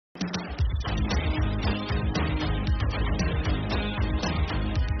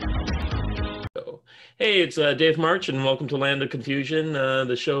Hey, it's Dave March, and welcome to Land of Confusion,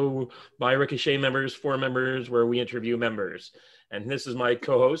 the show by Ricochet members for members, where we interview members. And this is my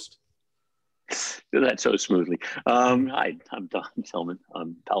co-host. Do that so smoothly. Hi, I'm Don Tillman.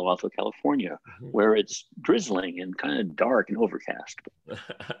 I'm Palo Alto, California, where it's drizzling and kind of dark and overcast.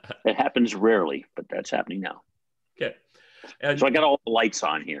 It happens rarely, but that's happening now. Okay, and So I got all the lights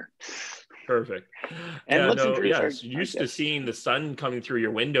on here. perfect. And Yeah, let's no, introduce yes, our used to guest. seeing the sun coming through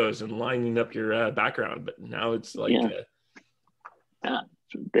your windows and lining up your background, but now it's like, Yeah, yeah.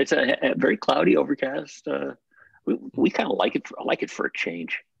 It's a very cloudy, overcast. We kind of like it. I like it for a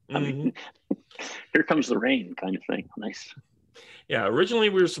change. I mhm. mean, here comes the rain, kind of thing. Nice. Yeah. Originally,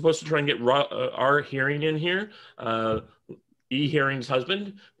 we were supposed to try and get our hearing in here, E-Hearing's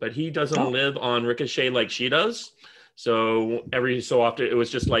husband, but he doesn't Oh, live on Ricochet like she does. So every so often, it was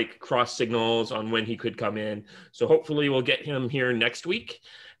just like cross signals on when he could come in. So hopefully, we'll get him here next week.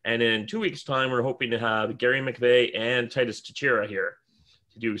 And in 2 weeks' time, we're hoping to have Gary McVeigh and Titus Teixeira here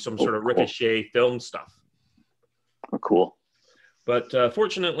to do some oh, sort of cool. Ricochet film stuff. Oh, cool. But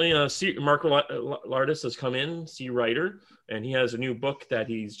fortunately, Mark Lardis has come in, Seawriter, and he has a new book that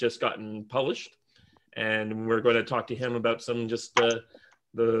he's just gotten published. And we're going to talk to him about some just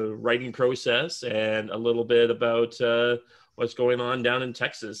the writing process and a little bit about what's going on down in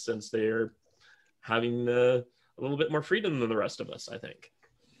Texas, since they're having a little bit more freedom than the rest of us, I think.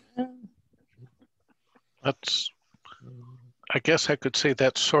 That's, I guess I could say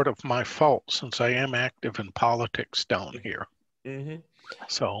that's sort of my fault since I am active in politics down here. Mm-hmm.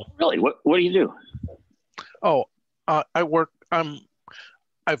 So, Really, what do you do? oh,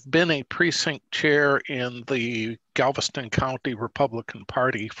 I've been a precinct chair in the Galveston County Republican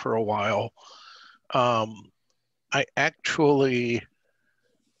Party for a while. I actually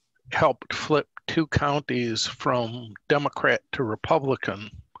helped flip two counties from Democrat to Republican.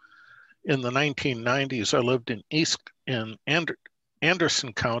 In the 1990s, I lived in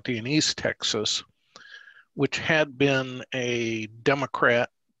Anderson County in East Texas, which had been a Democrat,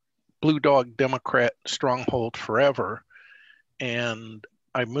 Blue Dog Democrat stronghold forever. And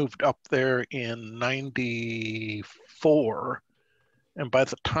I moved up there in 94. And by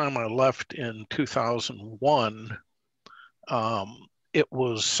the time I left in 2001, it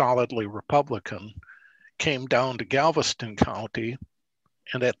was solidly Republican. Came down to Galveston County,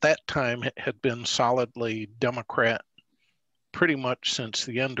 and at that time it had been solidly Democrat pretty much since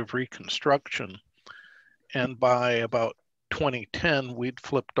the end of Reconstruction. And by about 2010, we'd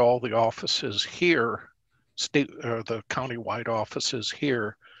flipped all the offices here, the countywide offices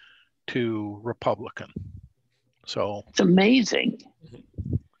here, to Republican. So It's amazing.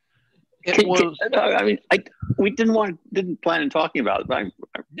 it was. I mean, we didn't plan on talking about it, but I'm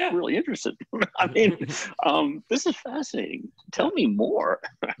Yeah. really interested. I mean, this is fascinating. Tell me more.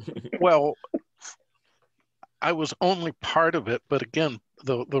 Well, I was only part of it, but again,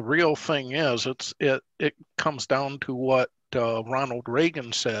 the real thing is it comes down to what Ronald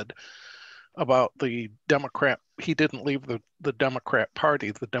Reagan said about the Democrat. He didn't leave the Democrat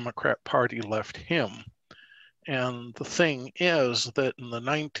Party. The Democrat Party left him. And the thing is that in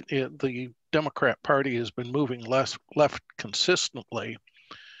the Democrat Party has been moving left consistently.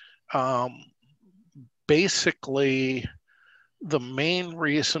 Basically, the main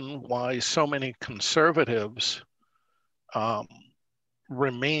reason why so many conservatives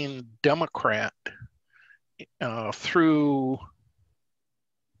remain Democrat through,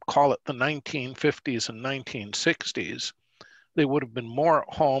 call it the 1950s and 1960s, they would have been more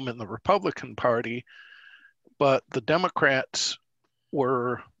at home in the Republican Party, but the Democrats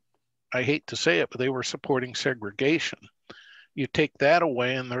were, I hate to say it, but they were supporting segregation. You take that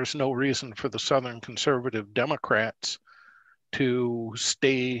away, and there's no reason for the Southern conservative Democrats to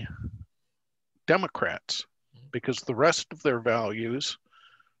stay Democrats, because the rest of their values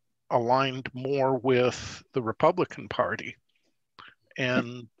aligned more with the Republican Party.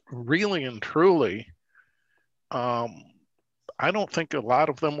 And really and truly, I don't think a lot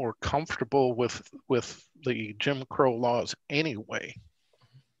of them were comfortable with the Jim Crow laws anyway.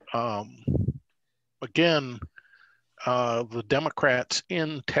 Again, the Democrats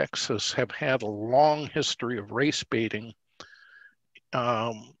in Texas have had a long history of race baiting.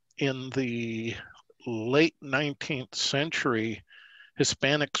 In the late 19th century,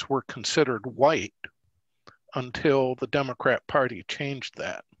 Hispanics were considered white until the Democrat Party changed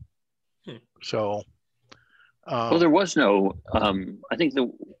that. So, Well, there was no. I think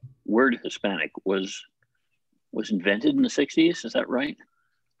the word Hispanic was invented in the '60s. Is that right?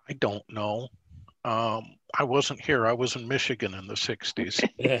 I don't know. I wasn't here. I was in Michigan in the 60s.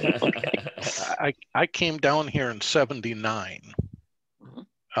 Okay. I came down here in 79.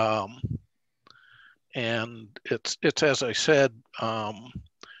 And it's as I said,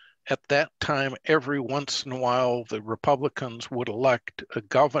 at that time, every once in a while, the Republicans would elect a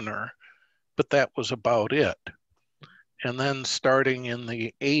governor, but that was about it. And then starting in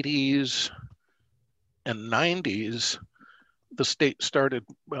the 80s and 90s, the state started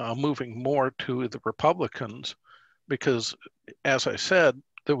moving more to the Republicans because, as I said,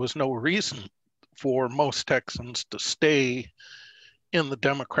 there was no reason for most Texans to stay in the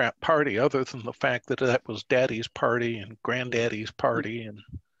Democrat Party other than the fact that that was Daddy's party and Granddaddy's party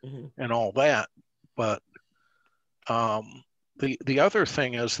and all that. But the other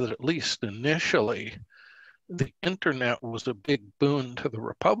thing is that at least initially, the internet was a big boon to the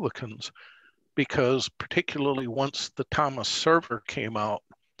Republicans because particularly once the Thomas server came out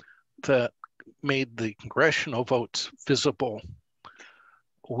that made the congressional votes visible,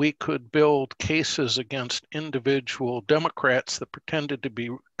 we could build cases against individual Democrats that pretended to be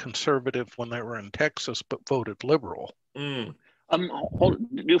conservative when they were in Texas but voted liberal. Do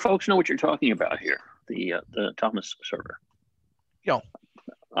folks know what you're talking about here? The Thomas server. Yeah.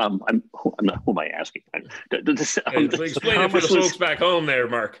 I'm not. Who am I asking? Explain it for the folks back home, there,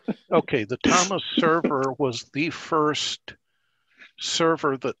 Mark. Okay, the Thomas server was the first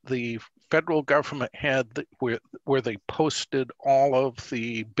server that the federal government had where they posted all of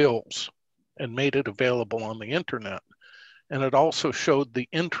the bills and made it available on the internet. And it also showed the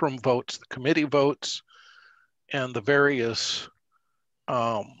interim votes, the committee votes, and the various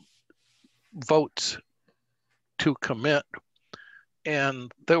votes to commit.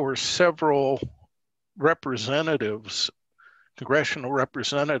 And there were several representatives, congressional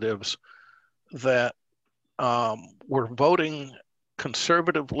representatives, that were voting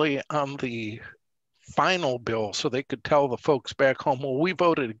conservatively on the final bill so they could tell the folks back home, well, we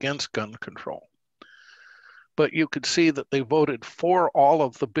voted against gun control. But you could see that they voted for all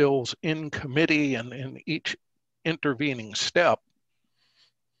of the bills in committee and in each intervening step.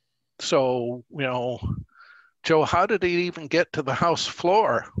 So, Joe, how did it even get to the House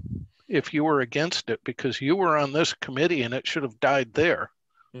floor if you were against it? Because you were on this committee and it should have died there.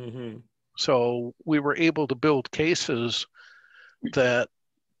 Mm-hmm. So we were able to build cases that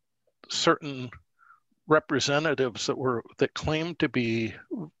certain representatives that claimed to be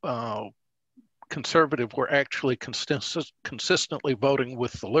conservative were actually consistently voting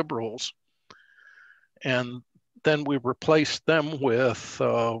with the liberals. And then we replaced them with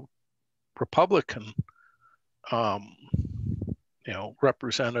Republican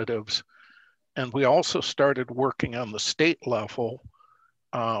representatives. And we also started working on the state level.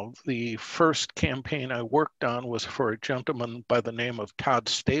 The first campaign I worked on was for a gentleman by the name of Todd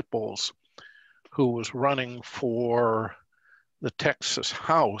Staples, who was running for the Texas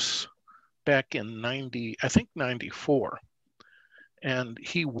House back in 94. And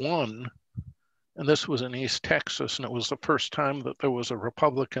he won, and this was in East Texas, and it was the first time that there was a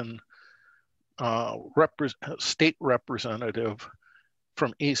Republican state representative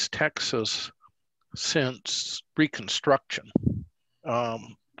from East Texas since Reconstruction.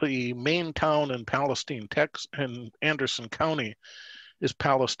 The main town in Palestine, in Anderson County is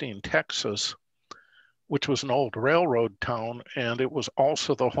Palestine, Texas, which was an old railroad town, and it was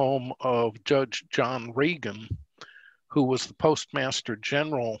also the home of Judge John Reagan, who was the Postmaster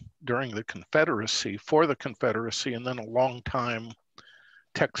General during the Confederacy, for the Confederacy, and then a long-time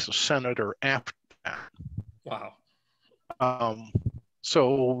Texas senator after that. Wow.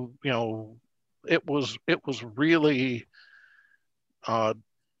 So, it was really,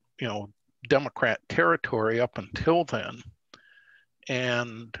 Democrat territory up until then.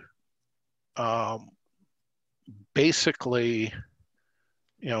 And basically,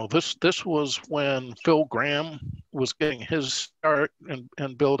 this was when Phil Gramm was getting his start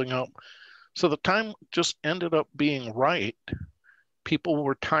and building up. So the time just ended up being right. People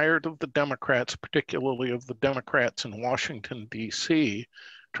were tired of the Democrats, particularly of the Democrats in Washington, D.C.,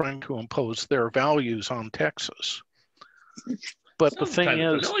 trying to impose their values on Texas. But the thing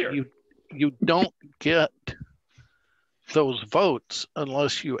is, you don't get those votes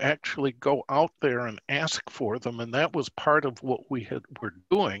unless you actually go out there and ask for them. And that was part of what we were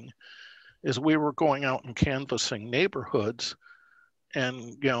doing, is we were going out and canvassing neighborhoods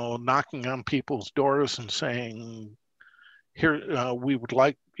and, knocking on people's doors and saying, here, we would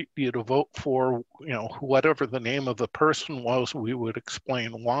like you to vote for, whatever the name of the person was. We would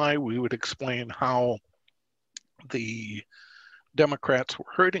explain why. We would explain how the Democrats were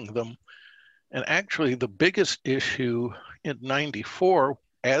hurting them. And actually, the biggest issue in 94,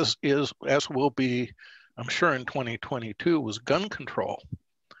 as will be, I'm sure, in 2022, was gun control.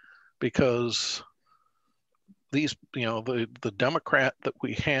 Because these, the Democrat that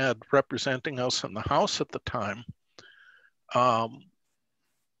we had representing us in the House at the time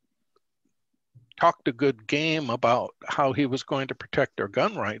talked a good game about how he was going to protect our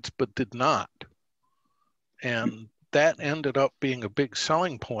gun rights, but did not. And that ended up being a big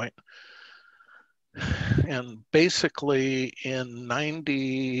selling point. And basically in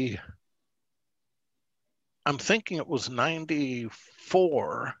I'm thinking it was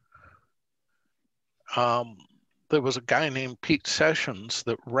 94, there was a guy named Pete Sessions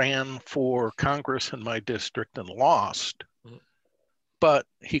that ran for Congress in my district and lost, but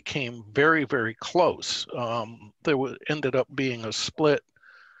he came very, very close. Ended up being a split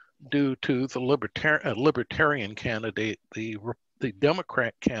due to the libertarian candidate. The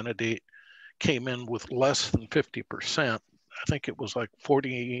Democrat candidate came in with less than 50%. I think it was like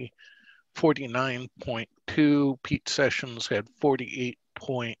 49.2. Pete Sessions had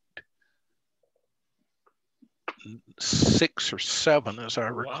 48.6 or 7, as I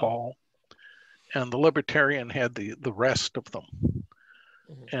recall. Wow. And the Libertarian had the rest of them.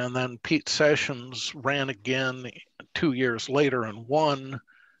 Mm-hmm. And then Pete Sessions ran again 2 years later and won,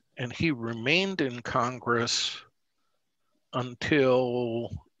 and he remained in Congress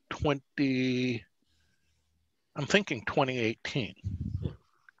until 2018.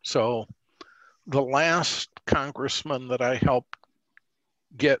 So the last congressman that I helped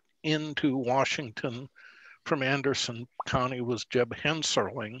get into Washington from Anderson County was Jeb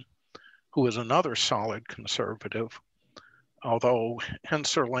Henserling, who is another solid conservative, although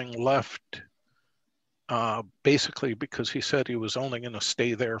Henserling left basically because he said he was only going to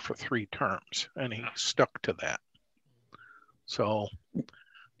stay there for 3 terms, and he stuck to that. So,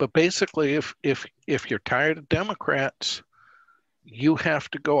 but basically, if you're tired of Democrats, you have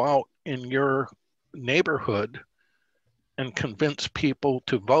to go out in your neighborhood and convince people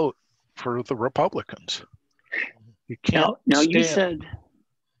to vote for the Republicans. You can't. Now you said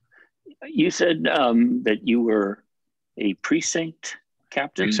that you were a precinct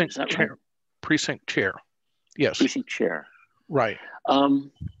captain. Precinct Is that chair. Right? Precinct chair. Yes. Precinct chair. Right.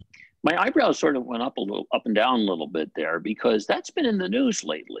 My eyebrows sort of went up and down a little bit there, because that's been in the news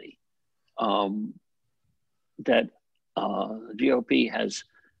lately. That the GOP has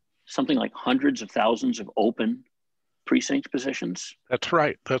something like hundreds of thousands of open precinct positions. That's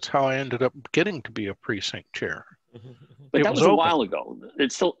right. That's how I ended up getting to be a precinct chair. But that was a while ago.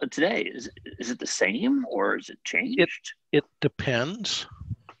 It's still today. Is it the same, or is it changed? It depends.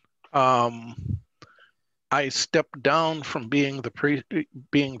 I stepped down from being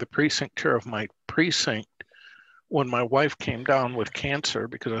the precinct chair of my precinct when my wife came down with cancer,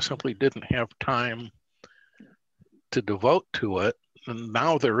 because I simply didn't have time to devote to it. And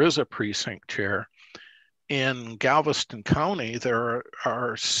now there is a precinct chair. In Galveston County, there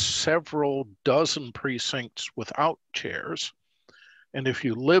are several dozen precincts without chairs. And if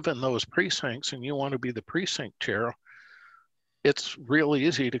you live in those precincts and you want to be the precinct chair, it's really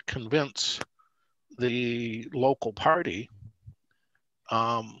easy to convince the local party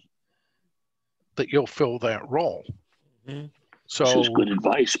that you'll fill that role. Mm-hmm. So this is good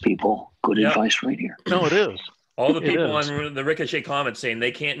advice, people. Good advice right here. No, it is. All the people on the Ricochet comments saying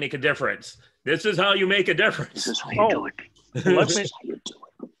they can't make a difference. This is how you make a difference. This is how you do it.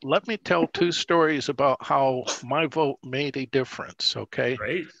 Let me tell 2 stories about how my vote made a difference, okay?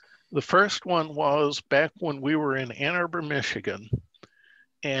 Great. The first one was back when we were in Ann Arbor, Michigan,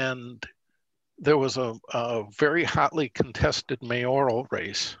 and there was a very hotly contested mayoral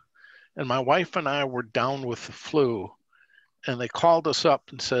race. And my wife and I were down with the flu, and they called us up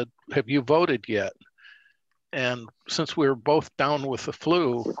and said, "Have you voted yet?" And since we were both down with the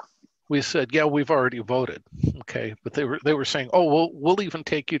flu, we said, "Yeah, we've already voted." Okay, but they were saying, "Oh, we'll even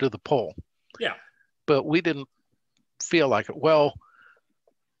take you to the poll." Yeah. But we didn't feel like it. Well,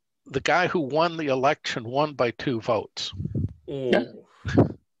 the guy who won the election won by 2 votes. Oh.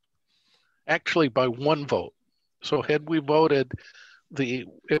 Actually, by 1 vote. So had we voted,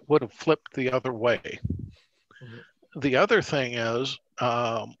 it would have flipped the other way. Mm-hmm. The other thing is,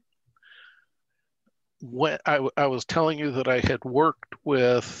 when I was telling you that I had worked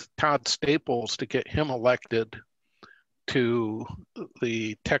with Todd Staples to get him elected to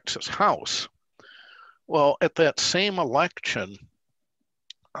the Texas House. Well, at that same election,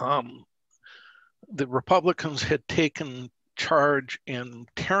 the Republicans had taken charge in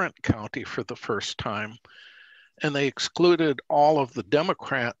Tarrant County for the first time, and they excluded all of the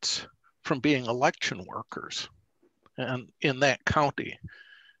Democrats from being election workers and in that county.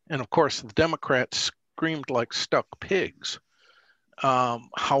 And of course, the Democrats screamed like stuck pigs.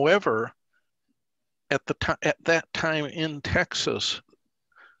 However, at that time in Texas,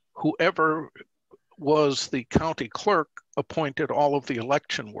 whoever was the county clerk appointed all of the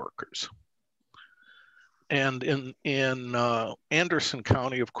election workers. And in Anderson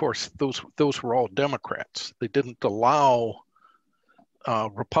County, of course, those were all Democrats. They didn't allow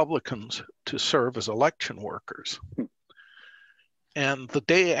Republicans to serve as election workers. And the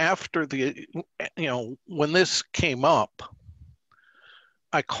day after when this came up,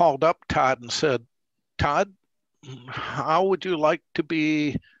 I called up Todd and said, Todd, how would you like to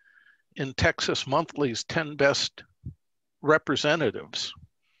be in Texas Monthly's 10 best representatives?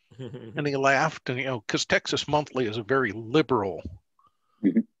 And he laughed, and because Texas Monthly is a very liberal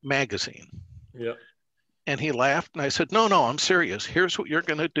magazine. Yeah. And he laughed, and I said, no, I'm serious. Here's what you're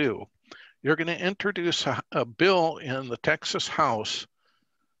going to do. You're going to introduce a bill in the Texas House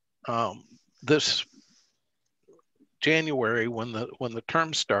this January when the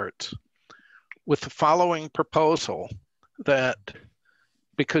term starts, with the following proposal, that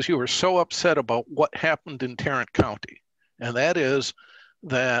because you were so upset about what happened in Tarrant County, and that is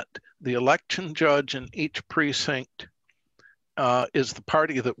that the election judge in each precinct is the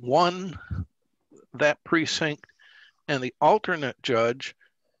party that won that precinct, and the alternate judge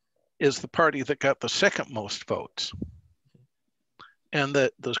is the party that got the second most votes, and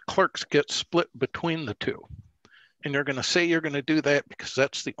that the clerks get split between the two. And you're going to say you're going to do that because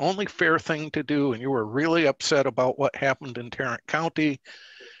that's the only fair thing to do, and you were really upset about what happened in Tarrant County,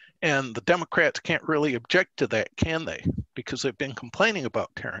 and the Democrats can't really object to that, can they? Because they've been complaining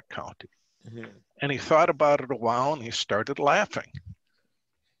about Tarrant County. And he thought about it a while, and he started laughing.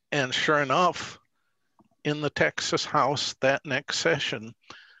 And sure enough, in the Texas House that next session,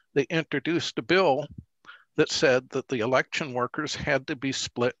 they introduced a bill that said that the election workers had to be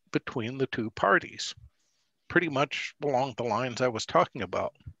split between the two parties, pretty much along the lines I was talking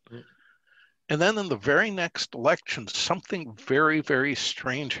about. And then in the very next election, something very, very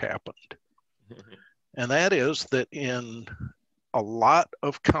strange happened. And that is that in a lot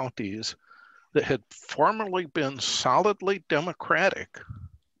of counties that had formerly been solidly Democratic,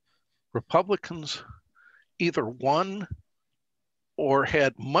 Republicans either won or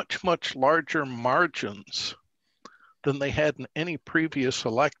had much, much larger margins than they had in any previous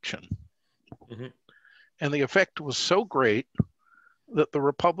election. And the effect was so great that the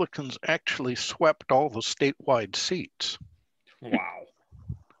Republicans actually swept all the statewide seats. Wow.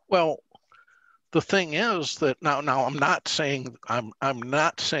 Well, the thing is that now I'm not saying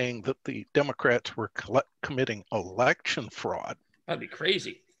that the Democrats were committing election fraud. That'd be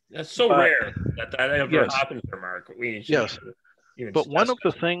crazy. That's so rare that ever happens here, Mark. But one of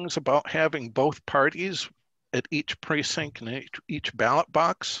the things about having both parties at each precinct and each ballot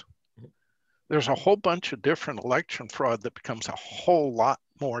box, there's a whole bunch of different election fraud that becomes a whole lot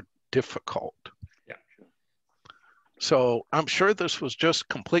more difficult. Yeah. So I'm sure this was just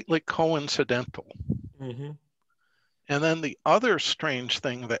completely coincidental. And then the other strange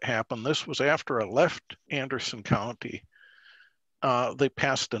thing that happened, this was after I left Anderson County, they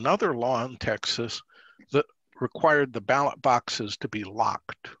passed another law in Texas that required the ballot boxes to be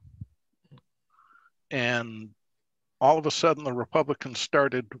locked. And all of a sudden, the Republicans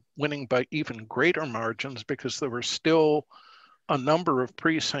started winning by even greater margins because there were still a number of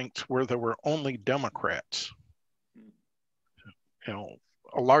precincts where there were only Democrats,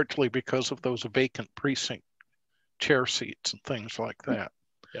 largely because of those vacant precinct chair seats and things like that.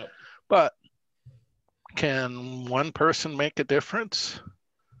 But can one person make a difference?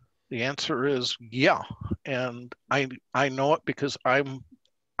 The answer is yeah. And I know it because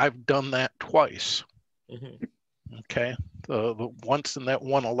I've done that twice. Okay, the once in that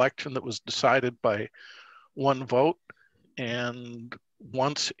one election that was decided by one vote, and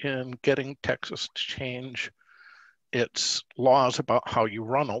once in getting Texas to change its laws about how you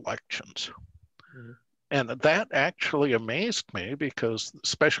run elections. And that actually amazed me because,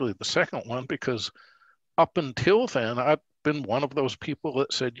 especially the second one, because up until then, I've been one of those people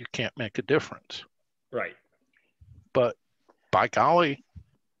that said you can't make a difference. Right. But by golly,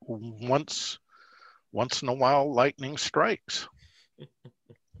 once in a while, lightning strikes.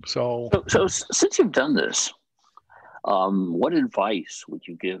 So since you've done this, what advice would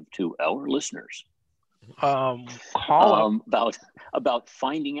you give to our listeners about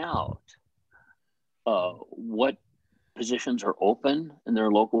finding out what positions are open in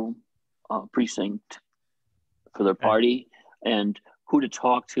their local precinct for their party, and who to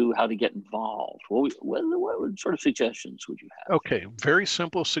talk to, how to get involved? What sort of suggestions would you have? Okay, very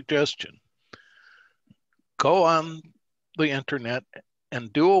simple suggestion. Go on the internet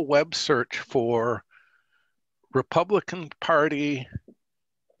and do a web search for Republican Party,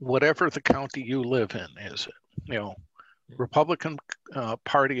 whatever the county you live in is. Republican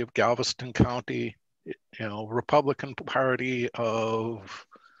Party of Galveston County, Republican Party of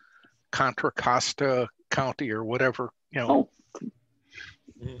Contra Costa County or whatever, Oh,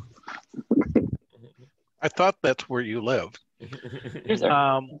 I thought that's where you lived. here's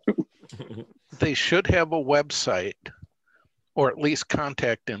there. They should have a website or at least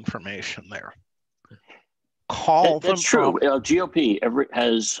contact information there. Call them. That's true. GOP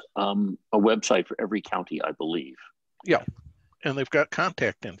has a website for every county, I believe. Yeah, and they've got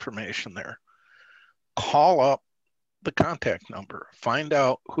contact information there. Call up the contact number. Find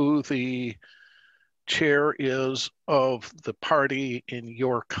out who the chair is of the party in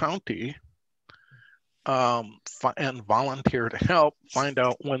your county, and volunteer to help. Find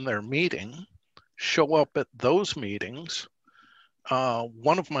out when they're meeting. Show up at those meetings.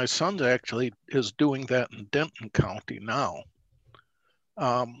 One of my sons actually is doing that in Denton County now.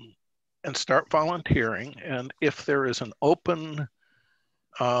 And start volunteering. And if there is an open,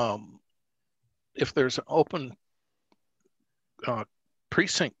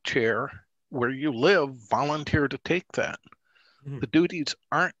 precinct chair where you live, volunteer to take that. The duties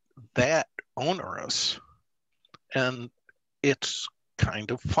aren't that onerous, and it's kind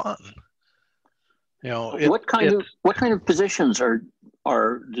of fun. What kind of positions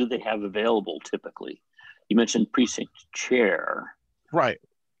do they have available typically? You mentioned precinct chair. Right.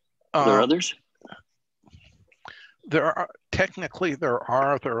 Are there others? There are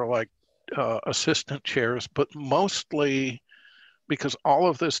like assistant chairs, but mostly because all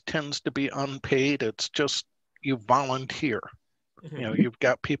of this tends to be unpaid. It's just you volunteer. You've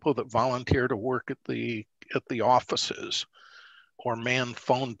got people that volunteer to work at the offices, or man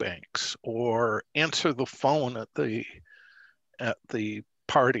phone banks, or answer the phone at the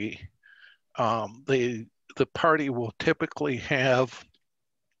party. The party will typically have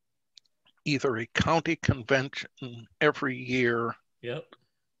either a county convention every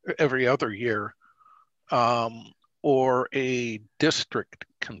other year, or a district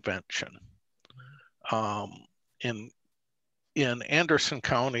convention. In Anderson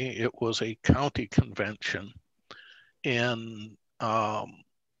County, it was a county convention. In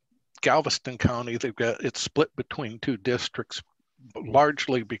Galveston County, it's split between two districts,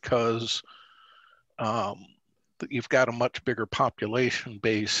 largely because you've got a much bigger population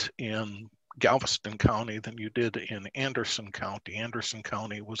base in Galveston County than you did in Anderson County. Anderson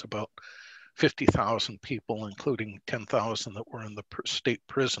County was about 50,000 people, including 10,000 that were in the state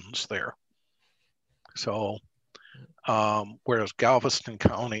prisons there. So, whereas Galveston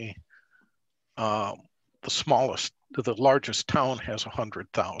County, the largest town has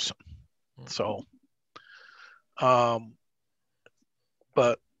 100,000. So,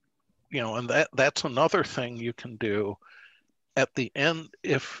 but and that's another thing you can do at the end.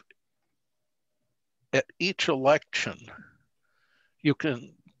 If at each election,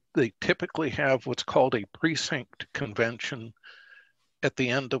 they typically have what's called a precinct convention at the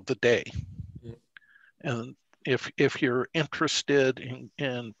end of the day. And if you're interested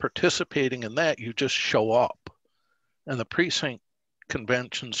in participating in that, you just show up. And the precinct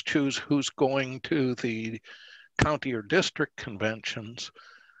conventions choose who's going to the county or district conventions,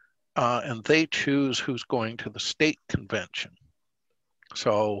 and they choose who's going to the state convention.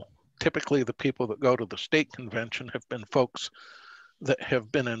 So typically the people that go to the state convention have been folks that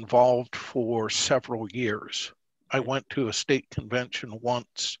have been involved for several years. I went to a state convention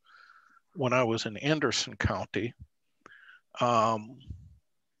once when I was in Anderson County.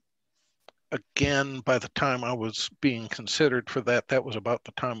 Again, by the time I was being considered for that was about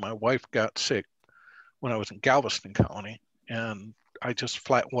the time my wife got sick when I was in Galveston County, and I just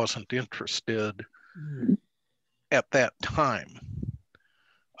flat wasn't interested at that time.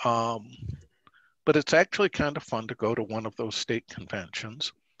 But it's actually kind of fun to go to one of those state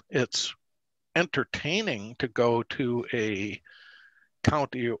conventions. It's entertaining to go to a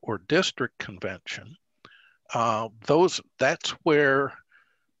county or district convention. That's where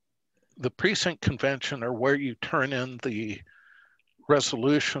the precinct convention are where you turn in the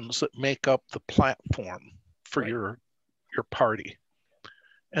resolutions that make up the platform for your party.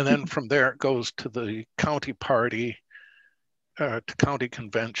 And then from there it goes to the county party, to county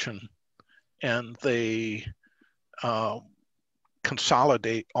convention, and they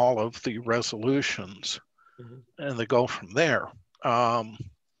consolidate all of the resolutions, and they go from there. The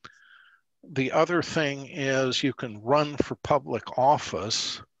other thing is you can run for public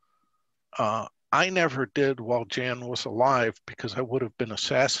office. I never did while Jan was alive because I would have been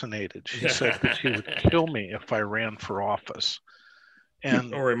assassinated. She said that she would kill me if I ran for office.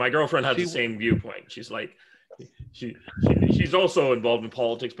 And don't worry, my girlfriend has the same viewpoint. She's like, she's also involved in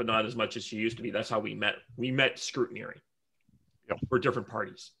politics, but not as much as she used to be. That's how we met. We met scrutineering for different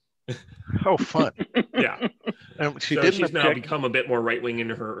parties. Oh, fun. Yeah. She So didn't she's now object. become a bit more right wing in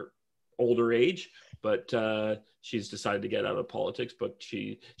her older age, but she's decided to get out of politics. But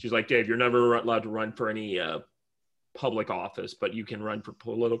she's like, Dave, you're never allowed to run for any public office, but you can run for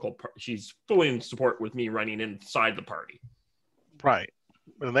political. She's fully in support with me running inside the party. Right.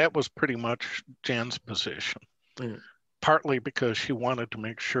 And that was pretty much Jan's position. Partly because she wanted to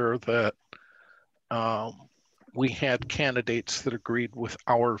make sure that we had candidates that agreed with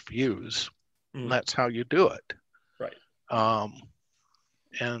our views. And that's how you do it. Right.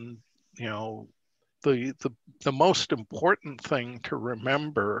 And, you know, the most important thing to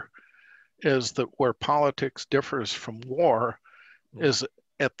remember is that where politics differs from war is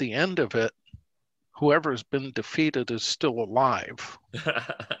at the end of it, whoever's been defeated is still alive.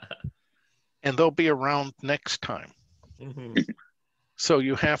 And they'll be around next time. So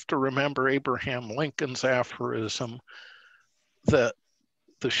you have to remember Abraham Lincoln's aphorism that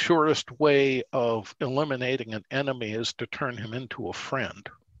the surest way of eliminating an enemy is to turn him into a friend.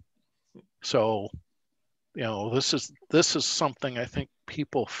 So, you know, this is something I think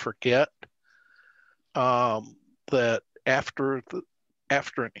people forget, that after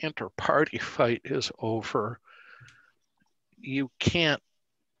an inter-party fight is over, you can't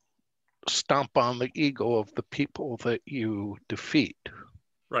stomp on the ego of the people that you defeat.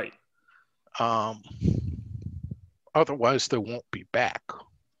 Right. Otherwise, they won't be back.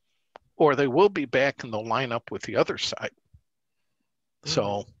 Or they will be back and they'll line up with the other side.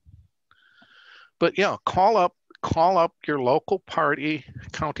 So, but yeah, call up your local party,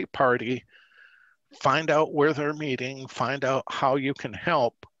 county party, find out where they're meeting, find out how you can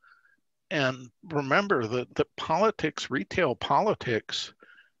help. And remember that politics, retail politics,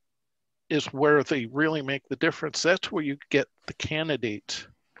 is where they really make the difference. That's where you get the candidates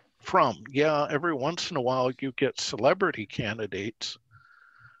from. Yeah, every once in a while you get celebrity candidates,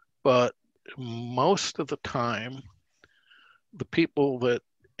 but most of the time, the people that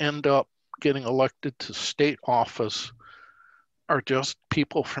end up getting elected to state office are just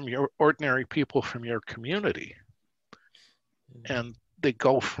ordinary people from your community. And they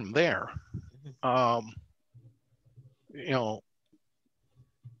go from there. You know,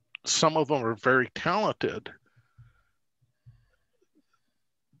 some of them are very talented,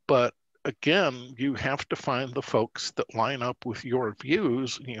 but again, you have to find the folks that line up with your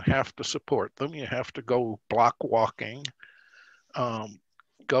views, and you have to support them. You have to go block walking,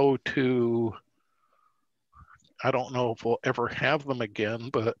 go to, I don't know if we'll ever have them again,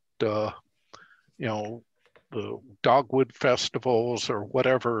 but you know, the dogwood festivals or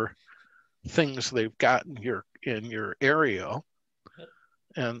whatever things they've got in your area,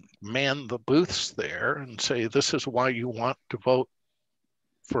 and man the booths there and say, this is why you want to vote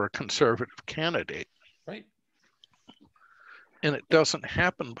for a conservative candidate. Right. And it doesn't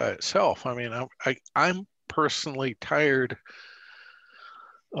happen by itself. I mean, I'm personally tired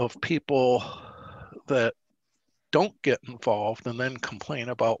of people that don't get involved and then complain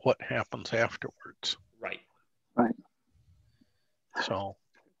about what happens afterwards. Right. Right. So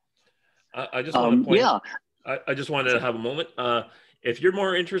I just want to point. Yeah. I just wanted to have a moment. If you're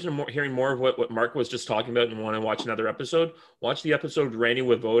more interested in hearing more of what Mark was just talking about and want to watch another episode, watch the episode Randy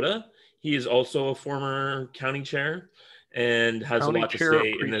Wovoda. He is also a former county chair and has a lot to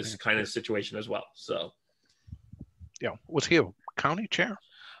say in this kind of situation as well. So, yeah, was he a county chair?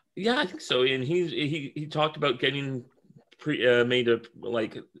 Yeah, I think so. And he talked about getting made to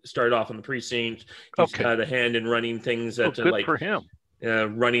like start off on the precinct. He's had a hand in running things that good for him.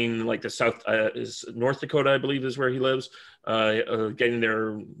 Running like the South is North Dakota, I believe, is where he lives. Getting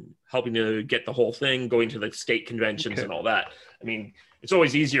there, helping to get the whole thing, going to the state conventions and all that. I mean, it's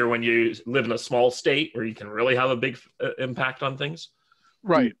always easier when you live in a small state where you can really have a big impact on things.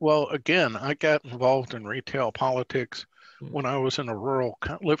 Right. Well, again, I got involved in retail politics when I was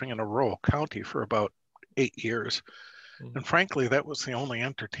living in a rural county for about 8 years. And frankly, that was the only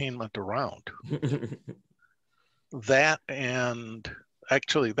entertainment around. That, and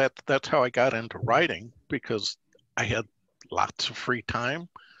actually that's how I got into writing, because I had lots of free time.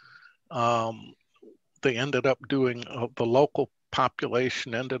 They ended up doing, the local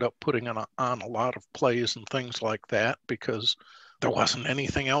population ended up putting on a lot of plays and things like that because there wasn't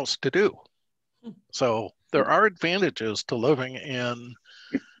anything else to do. So there are advantages to living in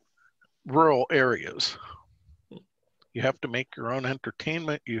rural areas. You have to make your own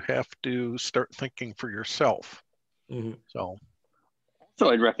entertainment. You have to start thinking for yourself. So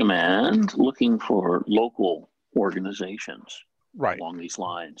I'd recommend looking for local organizations along these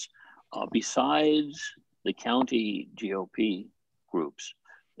lines. Besides the county GOP groups,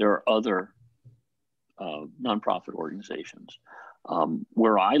 there are other nonprofit organizations.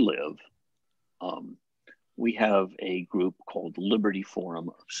 Where I live, we have a group called Liberty Forum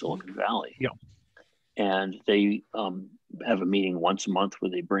of Silicon Valley. Yeah. And they have a meeting once a month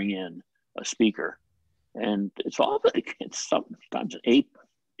where they bring in a speaker. And it's sometimes an eight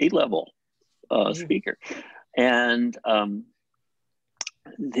level speaker. And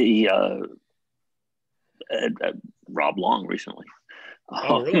Rob Long recently.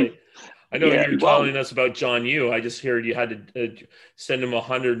 Oh, really? I know Yeah, you were telling us about John Yu. I just heard you had to send him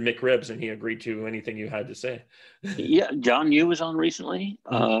 100 McRibs, and he agreed to anything you had to say. Yeah, John Yu was on recently.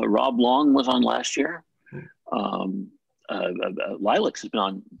 Rob Long was on last year. Lilacs has been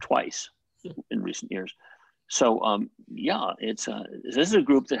on twice in recent years. So yeah, this is a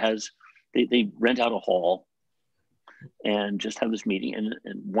group that has they rent out a hall and just have this meeting and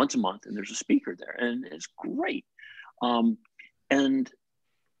once a month, and there's a speaker there, and it's great. And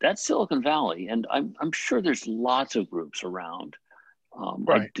that's Silicon Valley, and I'm sure there's lots of groups around.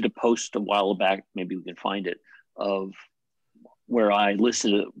 Right. I did a post a while back, maybe we can find it, of where I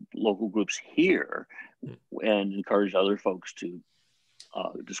listed local groups here and encouraged other folks to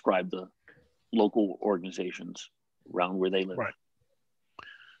describe the local organizations around where they live. Right.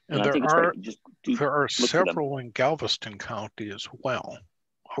 And there I think it's great. there are several in Galveston County as well.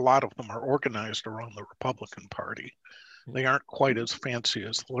 A lot of them are organized around the Republican Party. They aren't quite as fancy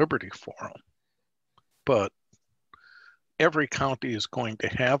as the Liberty Forum, but every county is going to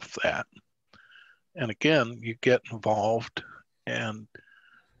have that. And again, you get involved, and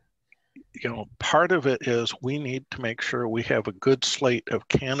part of it is we need to make sure we have a good slate of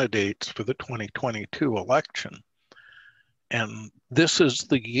candidates for the 2022 election. And this is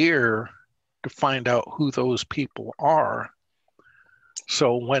the year to find out who those people are.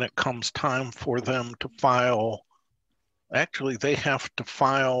 So when it comes time for them to file, actually they have to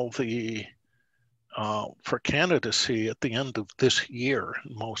file for candidacy at the end of this year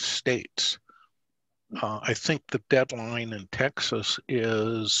in most states. I think the deadline in Texas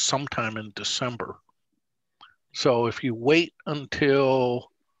is sometime in December. So if you wait until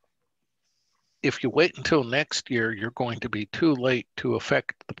next year, you're going to be too late to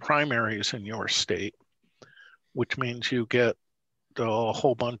affect the primaries in your state, which means you get a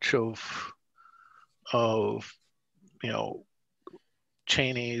whole bunch of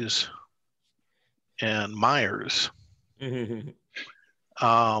Cheneys and Myers.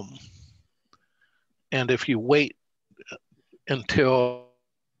 And if you wait until...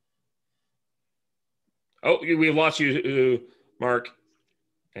 Oh, we lost you, Mark.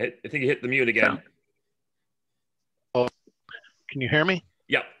 I think you hit the mute again. Can you hear me?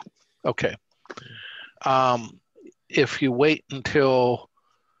 Yep. Okay. If you wait until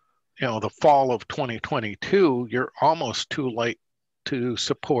the fall of 2022, you're almost too late to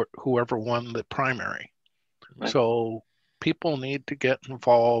support whoever won the primary. Right. So people need to get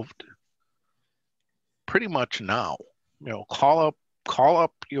involved pretty much now. Call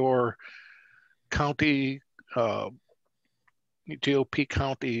up your county, GOP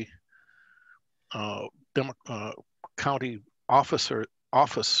county, county office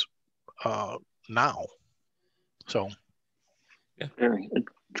now. So, yeah,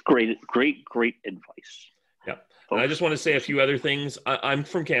 great advice. Yeah, and I just want to say a few other things. I'm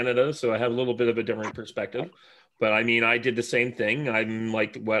from Canada, so I have a little bit of a different perspective. But I mean, I did the same thing. I'm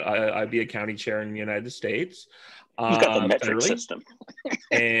like I'd be a county chair in the United States. You've got the metric system.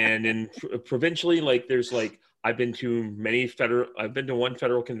 And in provincially, I've been to one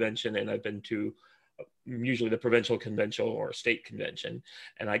federal convention, and I've been to usually the provincial convention or state convention.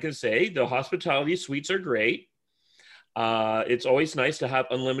 And I can say the hospitality suites are great. It's always nice to have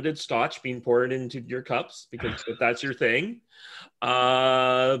unlimited scotch being poured into your cups, because if that's your thing,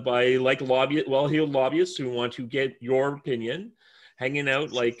 by well-heeled lobbyists who want to get your opinion, hanging out.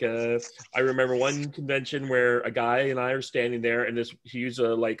 I remember one convention where a guy and I are standing there, and he's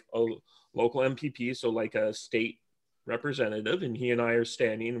a local MPP, so like a state representative, and he and I are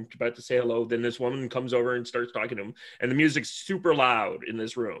standing and about to say hello. Then this woman comes over and starts talking to him, and the music's super loud in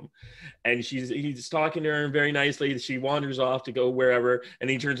this room, and he's talking to her very nicely. She wanders off to go wherever, and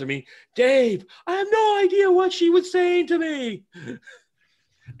he turns to me, "Dave, I have no idea what she was saying to me."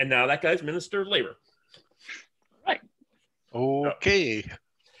 And now that guy's Minister of Labor. Right. Okay.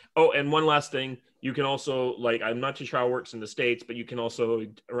 Oh, and one last thing. You can also, I'm not too sure how it works in the States, but you can also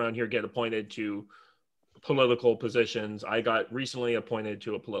around here get appointed to political positions. I got recently appointed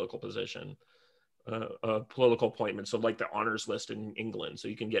to a political position, a political appointment. So like the honors list in England. So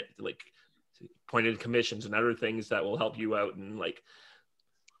you can get appointed commissions and other things that will help you out and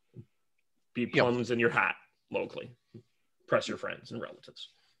be plums in your hat locally. Press your friends and relatives.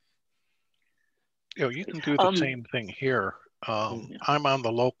 You can do the same thing here. I'm on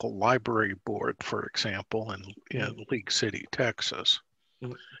the local library board, for example, in League City, Texas.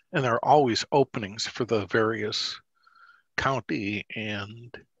 Mhm. And there are always openings for the various county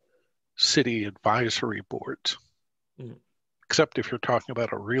and city advisory boards. Mhm. Except if you're talking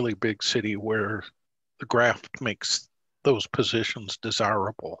about a really big city where the graft makes those positions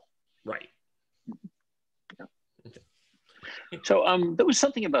desirable. Right. Yeah. So there was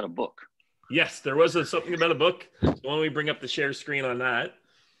something about a book. Yes, there was something about a book. So why don't we bring up the share screen on that?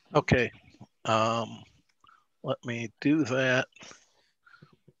 Okay. Let me do that.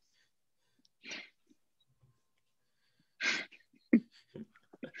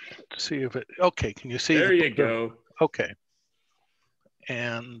 See if it, okay, can you see? There you go. Okay.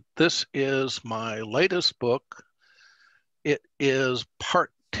 And this is my latest book. It is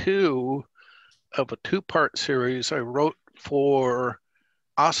part 2 of a 2-part series I wrote for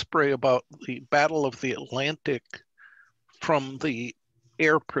Osprey about the Battle of the Atlantic from the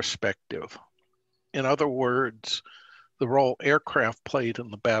air perspective. In other words, the role aircraft played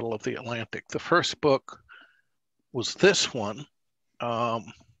in the Battle of the Atlantic. The first book was this one,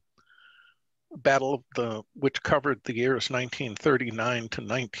 which covered the years 1939 to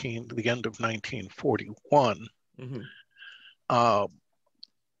the end of 1941. Mm-hmm.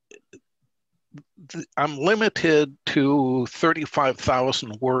 I'm limited to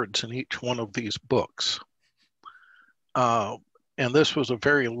 35,000 words in each one of these books. And this was a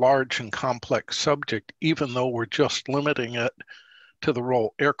very large and complex subject, even though we're just limiting it to the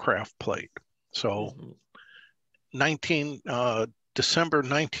role aircraft played. So December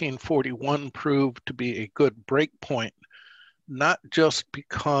 1941 proved to be a good break point, not just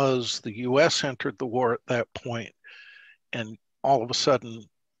because the US entered the war at that point and all of a sudden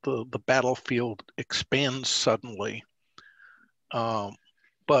the battlefield expands suddenly,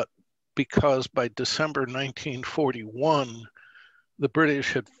 but because by December 1941, the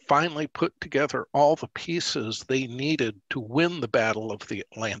British had finally put together all the pieces they needed to win the Battle of the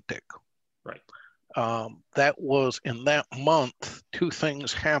Atlantic. Right. That was in that month, 2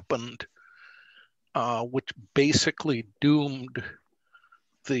 things happened which basically doomed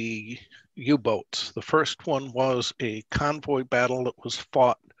the U-boats. The first one was a convoy battle that was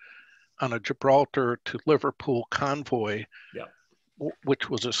fought on a Gibraltar to Liverpool convoy, which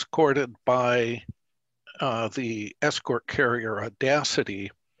was escorted by the escort carrier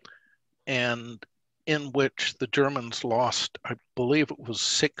Audacity, and in which the Germans lost, I believe it was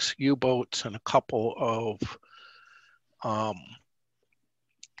 6 U-boats and a couple of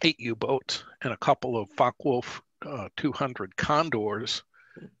 8 U-boats and a couple of Focke-Wulf 200 Condors.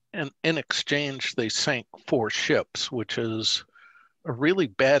 And in exchange, they sank 4 ships, which is a really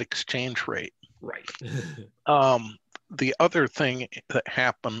bad exchange rate. Right. The other thing that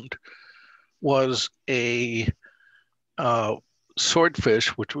happened was a Swordfish,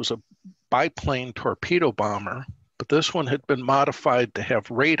 which was a biplane torpedo bomber, but this one had been modified to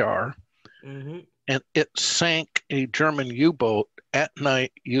have radar, and it sank a German U-boat at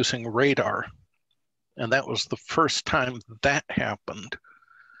night using radar. And that was the first time that happened.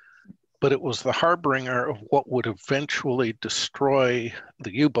 But it was the harbinger of what would eventually destroy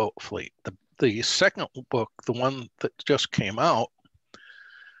the U-boat fleet. The second book, the one that just came out,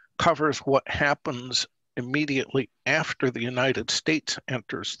 covers what happens immediately after the United States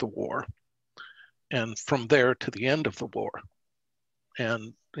enters the war, and from there to the end of the war.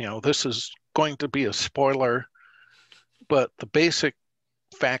 And, this is going to be a spoiler, but the basic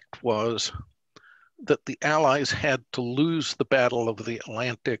fact was that the Allies had to lose the Battle of the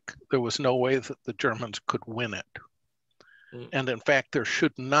Atlantic. There was no way that the Germans could win it. And in fact, there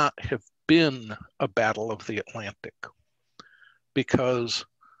should not have been a Battle of the Atlantic, because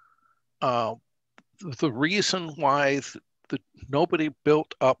the reason why nobody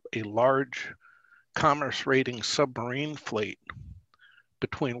built up a large commerce rating submarine fleet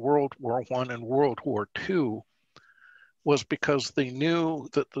between World War I and World War II was because they knew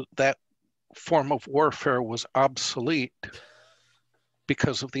that that form of warfare was obsolete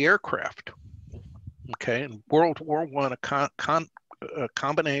because of the aircraft. Okay, in World War I, a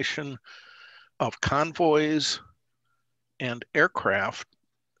combination of convoys and aircraft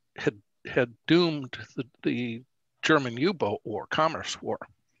had doomed the German U-boat war, commerce war.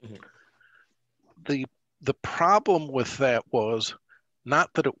 The problem with that was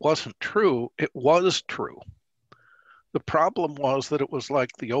not that it wasn't true, it was true. The problem was that it was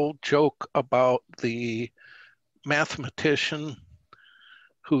like the old joke about the mathematician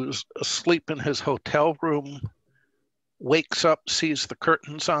who's asleep in his hotel room, wakes up, sees the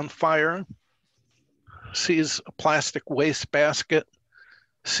curtains on fire, sees a plastic wastebasket,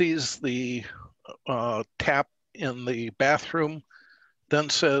 sees the tap in the bathroom, then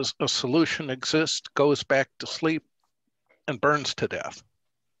says a solution exists, goes back to sleep, and burns to death.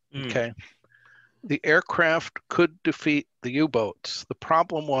 Okay. The aircraft could defeat the U-boats. The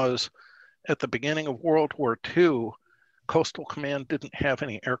problem was at the beginning of World War II, Coastal Command didn't have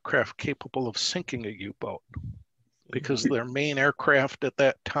any aircraft capable of sinking a U-boat because their main aircraft at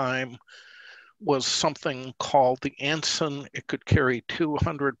that time was something called the Anson. It could carry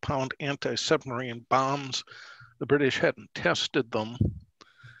 200-pound anti-submarine bombs. The British hadn't tested them,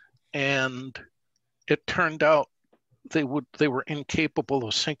 and it turned out they were incapable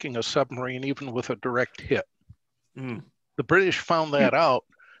of sinking a submarine even with a direct hit. The British found that out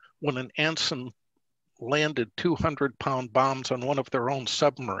when an Anson landed 200-pound bombs on one of their own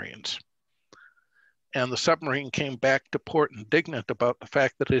submarines. And the submarine came back to port indignant about the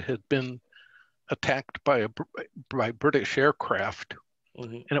fact that it had been attacked by British aircraft,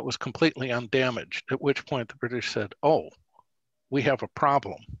 and it was completely undamaged, at which point the British said, oh, we have a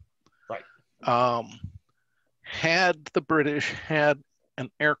problem. Right. Had the British had an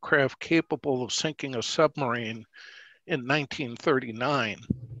aircraft capable of sinking a submarine in 1939,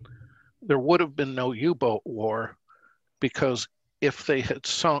 there would have been no U-boat war, because if they had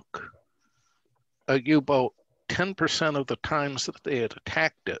sunk a U-boat 10% of the times that they had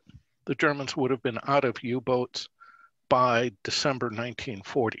attacked it, the Germans would have been out of U-boats by December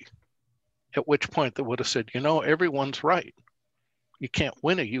 1940, at which point they would have said, you know, everyone's right. You can't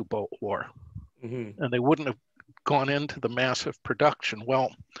win a U-boat war. And they wouldn't have gone into the massive production.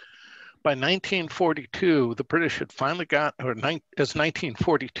 Well, by 1942, the British had finally got, as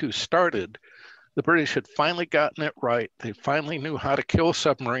 1942 started, the British had finally gotten it right. They finally knew how to kill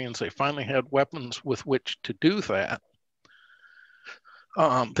submarines. They finally had weapons with which to do that.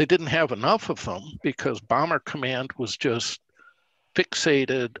 They didn't have enough of them because Bomber Command was just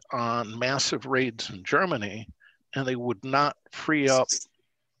fixated on massive raids in Germany, and they would not free up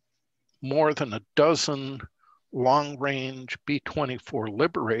more than a dozen long-range B-24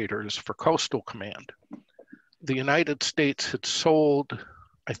 Liberators for Coastal Command. The United States had sold,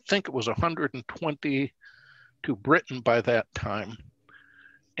 I think it was 120 to Britain by that time,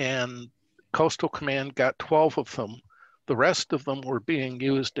 and Coastal Command got 12 of them. The rest of them were being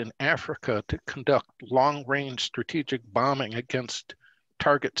used in Africa to conduct long-range strategic bombing against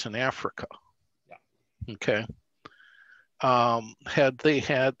targets in Africa. Yeah. Okay. Had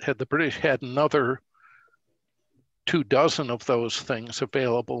the British had another 24 of those things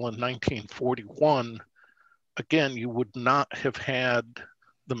available in 1941, again, you would not have had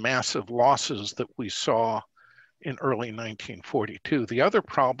the massive losses that we saw in early 1942. The other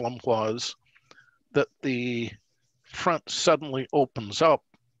problem was that the front suddenly opens up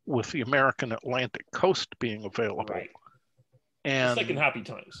with the American Atlantic coast being available. Right. And the second happy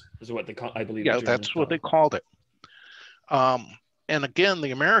times is what they call, I believe. Yeah, that's what they called it. And again,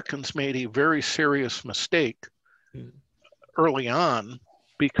 the Americans made a very serious mistake early on,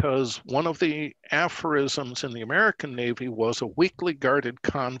 because one of the aphorisms in the American Navy was a weakly guarded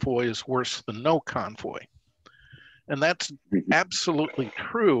convoy is worse than no convoy. And that's absolutely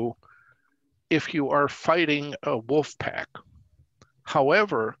true if you are fighting a wolf pack.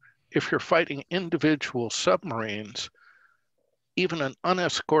 However, if you're fighting individual submarines, even an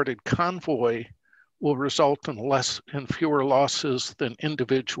unescorted convoy will result in fewer losses than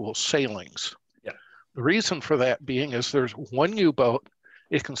individual sailings. Yeah. The reason for that being is there's one U-boat,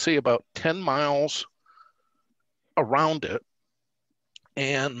 it can see about 10 miles around it.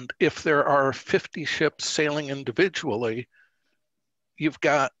 And if there are 50 ships sailing individually, you've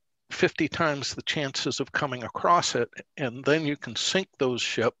got 50 times the chances of coming across it. And then you can sink those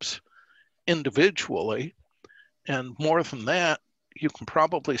ships individually. And more than that, you can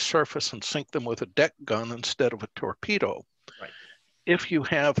probably surface and sink them with a deck gun instead of a torpedo. Right. If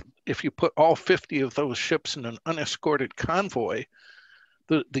you put all 50 of those ships in an unescorted convoy,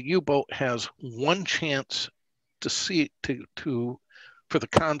 the U-boat has one chance for the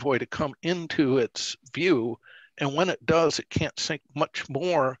convoy to come into its view. And when it does, it can't sink much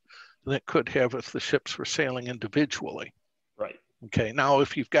more than it could have if the ships were sailing individually. Right. Okay, now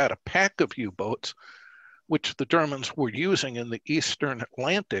if you've got a pack of U-boats, which the Germans were using in the Eastern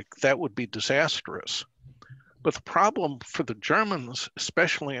Atlantic, that would be disastrous. But the problem for the Germans,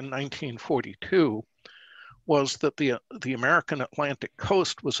 especially in 1942, was that the American Atlantic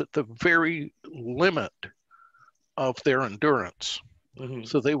coast was at the very limit of their endurance. Mm-hmm.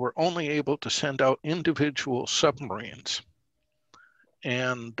 So they were only able to send out individual submarines.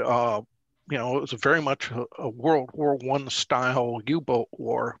 And, it was very much a World War I style U-boat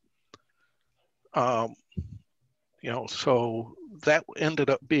war. So that ended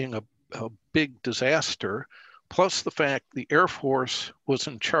up being a big disaster. plus the fact the Air Force was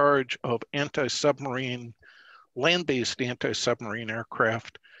in charge of anti-submarine, land-based anti-submarine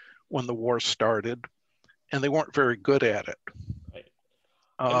aircraft when the war started, and they weren't very good at it. Right.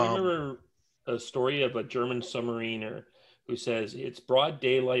 I remember a story of a German submariner who says it's broad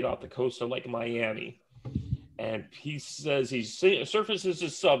daylight off the coast of Lake Miami. And he says he surfaces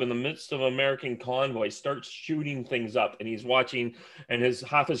his sub in the midst of an American convoy, starts shooting things up, and he's watching, and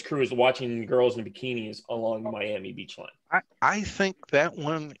half his crew is watching girls in bikinis along the Miami beach line. I think that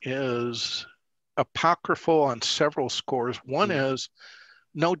one is apocryphal on several scores. One is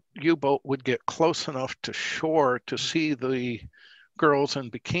no U-boat would get close enough to shore to see the girls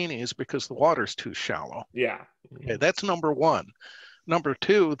in bikinis because the water's too shallow. Yeah. Okay, that's number one. Number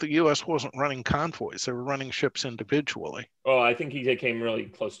two, the U.S. wasn't running convoys. They were running ships individually. Oh, I think he came really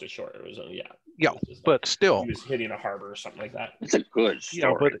close to shore. It was, Yeah, but still. He was hitting a harbor or something like that. It's a good story.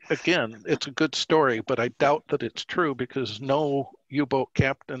 Yeah, but again, it's a good story, but I doubt that it's true because no U-boat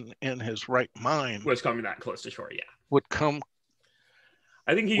captain in his right mind was coming that close to shore, yeah. Would come.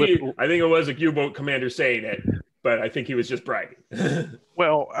 I think it was a U-boat commander saying it, but I think he was just bragging.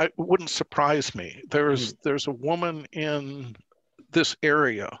 Well, it wouldn't surprise me. There's a woman in this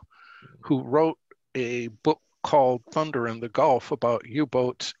area who wrote a book called Thunder in the Gulf about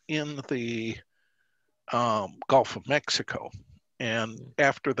U-boats in the Gulf of Mexico. And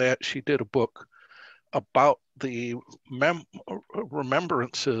after that, she did a book about the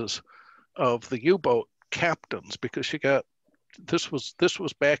remembrances of the U-boat captains, because she got this was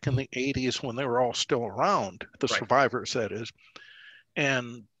back in the 80s when they were all still around, the survivors, that is.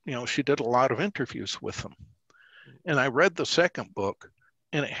 And she did a lot of interviews with them. And I read the second book,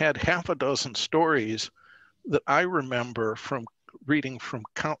 and it had half a dozen stories that I remember from reading from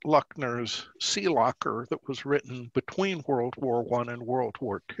Count Luckner's Sea Locker that was written between World War I and World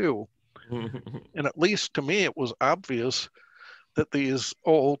War II. And at least to me, it was obvious that these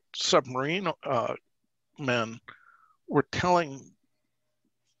old submarine men were telling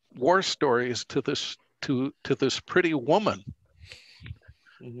war stories to this pretty woman.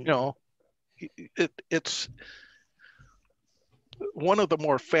 It's one of the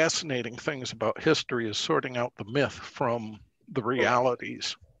more fascinating things about history is sorting out the myth from the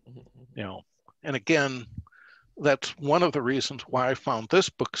realities. And again, that's one of the reasons why I found this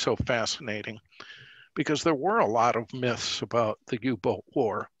book so fascinating, because there were a lot of myths about the U-boat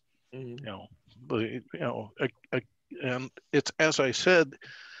war. And it's, as I said,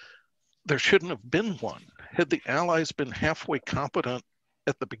 there shouldn't have been one. Had the Allies been halfway competent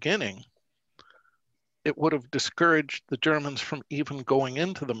at the beginning, it would have discouraged the Germans from even going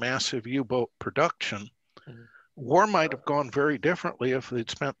into the massive U-boat production. War might have gone very differently if they'd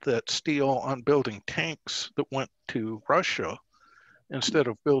spent that steel on building tanks that went to Russia instead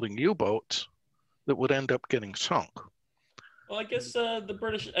of building U-boats that would end up getting sunk. Well, I guess the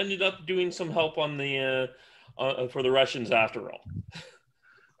British ended up doing some help on the for the Russians after all.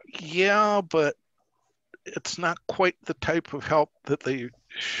 Yeah, but it's not quite the type of help that they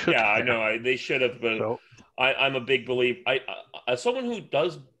should have. I know. They should have, but so, I'm a big believer. As someone who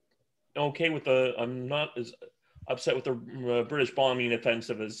does okay with I'm not as upset with the British bombing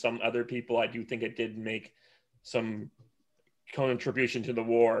offensive as some other people. I do think it did make some contribution to the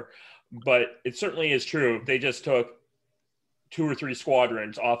war, but it certainly is true. They just took 2 or 3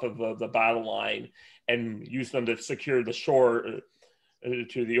 squadrons off of the battle line and used them to secure the shore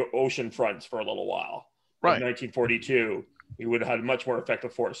to the ocean fronts for a little while. Right. In 1942, we would have had a much more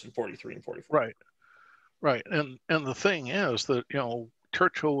effective force in 43 and 44. Right. And the thing is that,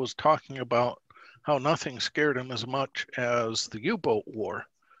 Churchill was talking about how nothing scared him as much as the U-boat war,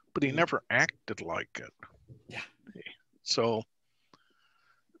 but he never acted like it. Yeah. So,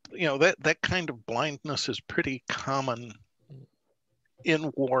 that kind of blindness is pretty common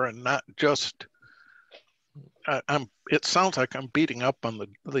in war, and not just, it sounds like I'm beating up on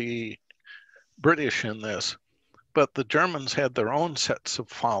the British in this, but the Germans had their own sets of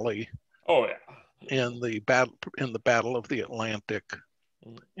folly. Oh yeah. In the Battle of the Atlantic,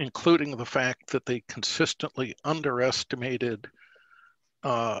 including the fact that they consistently underestimated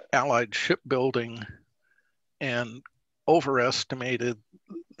Allied shipbuilding and overestimated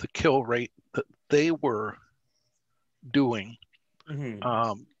the kill rate that they were doing.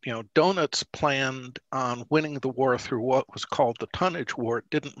 Donuts planned on winning the war through what was called the tonnage war. It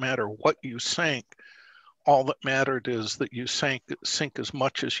didn't matter what you sank. All that mattered is that you sink as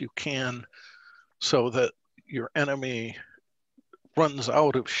much as you can so that your enemy runs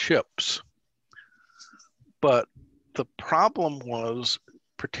out of ships. But the problem was,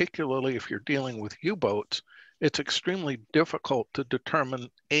 particularly if you're dealing with U-boats, it's extremely difficult to determine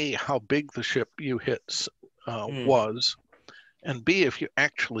A, how big the ship you hit was, and B, if you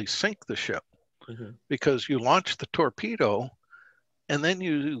actually sink the ship, because you launch the torpedo and then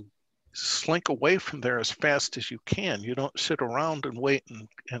you slink away from there as fast as you can. You don't sit around and wait and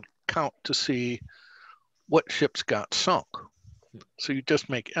count to see what ships got sunk. So you just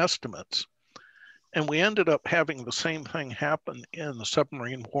make estimates. And we ended up having the same thing happen in the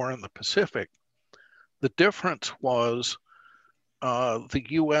submarine war in the Pacific. The difference was the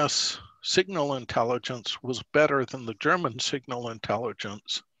US signal intelligence was better than the German signal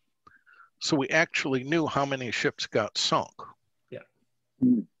intelligence. So we actually knew how many ships got sunk. Yeah.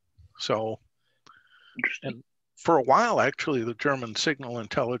 So, and for a while, actually, the German signal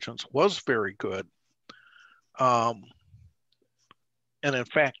intelligence was very good. And in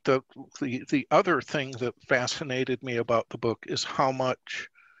fact, the other thing that fascinated me about the book is how much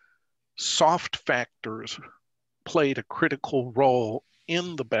soft factors played a critical role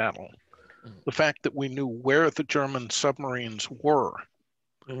in the battle. The fact that we knew where the German submarines were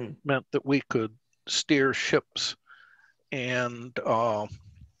meant that we could steer ships and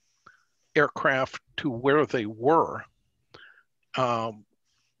aircraft to where they were.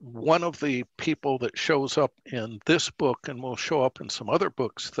 One of the people that shows up in this book and will show up in some other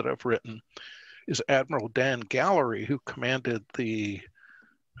books that I've written is Admiral Dan Gallery, who commanded the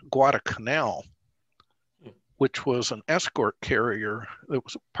Guadalcanal, which was an escort carrier that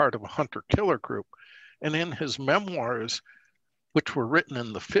was part of a hunter-killer group. And in his memoirs, which were written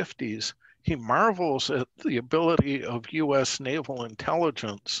in the 50s, he marvels at the ability of US naval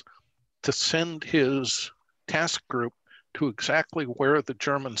intelligence to send his task group to exactly where the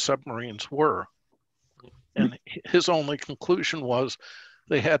German submarines were. And his only conclusion was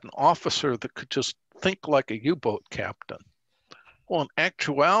they had an officer that could just think like a U-boat captain. Well, in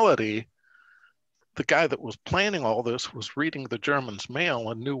actuality, the guy that was planning all this was reading the Germans' mail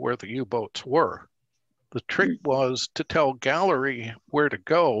and knew where the U-boats were. The trick was to tell Gallery where to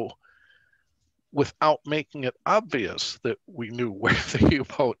go without making it obvious that we knew where the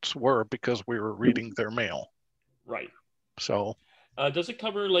U-boats were because we were reading their mail. Right. So, does it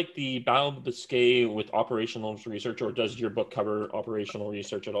cover like the Battle of Biscay with operational research, or does your book cover operational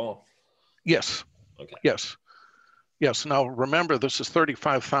research at all? Yes. Okay. Yes. Yes. Now, remember, this is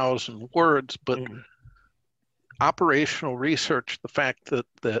 35,000 words, but operational research, the fact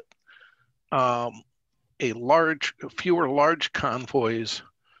that fewer large convoys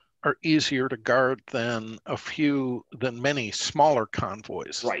are easier to guard than many smaller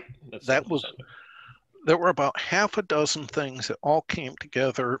convoys. Right. There were about half a dozen things that all came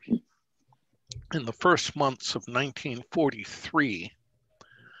together in the first months of 1943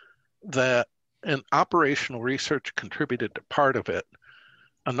 and operational research contributed to part of it.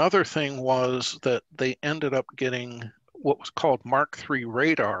 Another thing was that they ended up getting what was called Mark III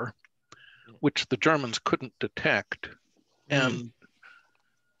radar, which the Germans couldn't detect. And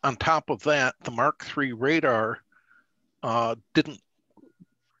on top of that, the Mark III radar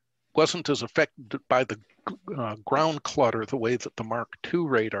wasn't as affected by the ground clutter the way that the Mark II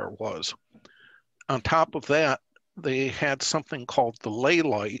radar was. On top of that, they had something called the ley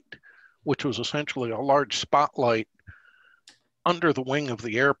light, which was essentially a large spotlight under the wing of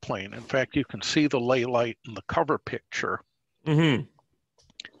the airplane. In fact, you can see the ley light in the cover picture. And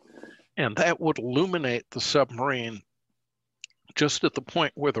that would illuminate the submarine just at the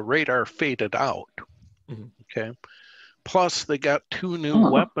point where the radar faded out. Okay. Plus, they got two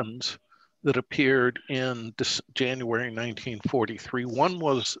new weapons that appeared in January 1943. One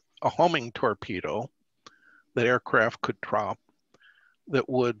was a homing torpedo that aircraft could drop that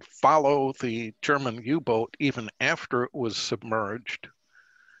would follow the German U-boat even after it was submerged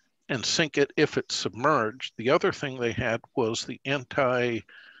and sink it if it's submerged. The other thing they had was the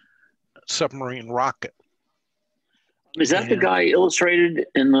anti-submarine rocket. Is that the guy illustrated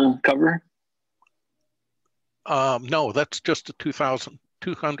in the cover? No, that's just a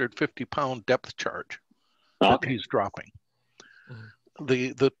 250-pound depth charge that he's dropping.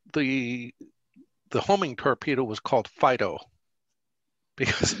 The homing torpedo was called Fido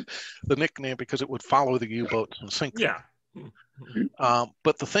because the nickname because it would follow the U-boats and sink them.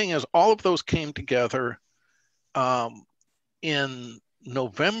 But the thing is, all of those came together in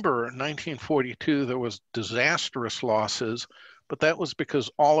November 1942. There was disastrous losses, but that was because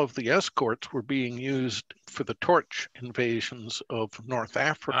all of the escorts were being used for the torch invasions of North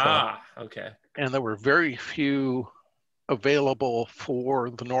Africa. And there were very few available for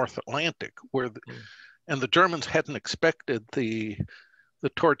the North Atlantic, and the Germans hadn't expected the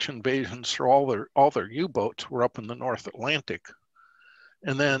torch invasions, so all their U-boats were up in the North Atlantic.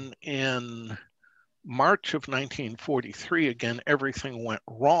 And then in March of 1943, again, everything went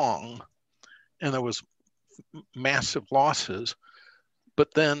wrong, and there was massive losses.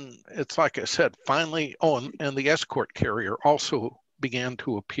 But then it's like I said, finally, and the escort carrier also began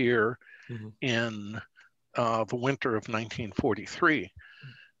to appear in the winter of 1943.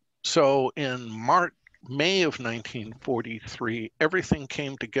 So in May of 1943, everything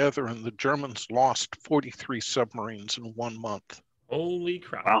came together and the Germans lost 43 submarines in 1 month. Holy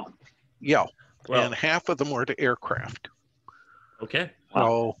crap. Wow. Yeah. Well, and half of them were to aircraft. Okay.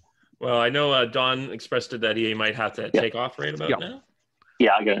 So, well, I know Don expressed it that he might have to take off right about now.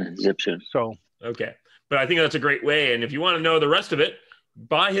 Yeah, I got to zip soon. So, okay. But I think that's a great way. And if you want to know the rest of it,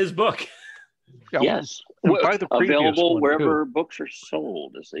 buy his book. Yes. Buy the available one wherever too. books are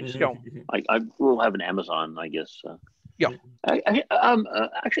sold, as they say. Yeah. I will have an Amazon, I guess. Yeah.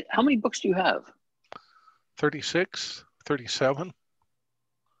 Actually, how many books do you have? 36, 37.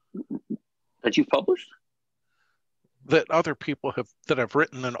 That you've published? That other people have, that I've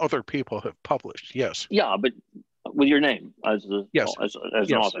written and other people have published, yes. Yeah, but with your name as an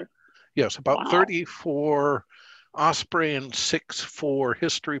author. Yes, about 30 for Osprey and 6 for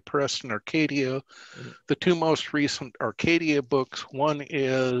History Press and Arcadia. The two most recent Arcadia books,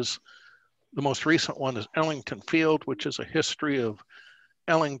 the most recent one is Ellington Field, which is a history of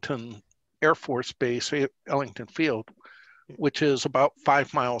Ellington Air Force Base, Ellington Field, which is about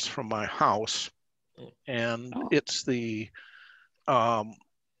 5 miles from my house. And it's the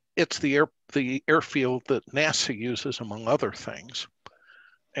airfield that NASA uses, among other things.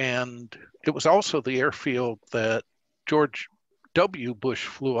 And it was also the airfield that George W. Bush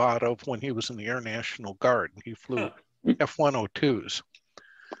flew out of when he was in the Air National Guard. He flew F-102s.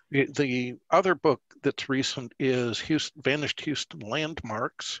 The other book that's recent is Vanished Houston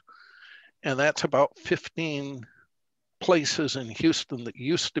Landmarks, and that's about 15 places in Houston that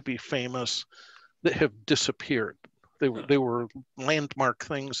used to be famous that have disappeared. They were landmark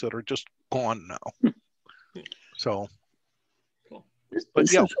things that are just gone now. So, this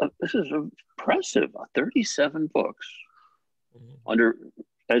is impressive. 37 books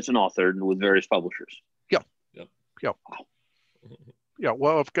as an author and with various publishers. Yeah.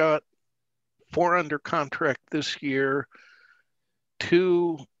 Well, I've got 4 under contract this year,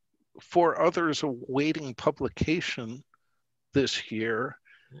 4 others awaiting publication this year,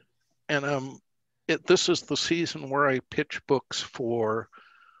 and this is the season where I pitch books for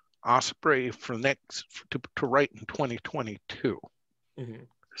Osprey for to write in 2022.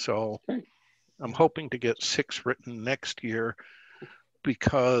 So I'm hoping to get 6 written next year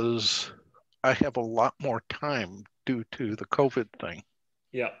because I have a lot more time due to the COVID thing.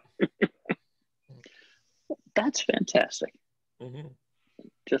 Yeah. That's fantastic.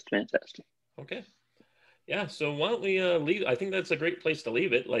 Just fantastic. Okay. Yeah. So why don't we leave? I think that's a great place to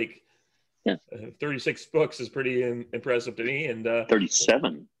leave it. 36 books is pretty impressive to me. And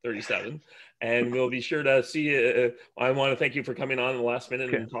 37. And we'll be sure to see you. I want to thank you for coming on in the last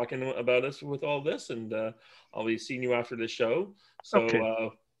minute and talking about us with all this. And I'll be seeing you after the show.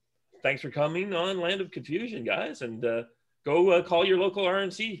 So thanks for coming on Land of Confusion, guys. And go call your local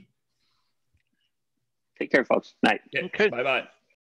RNC. Take care, folks. Night. Okay. Bye-bye.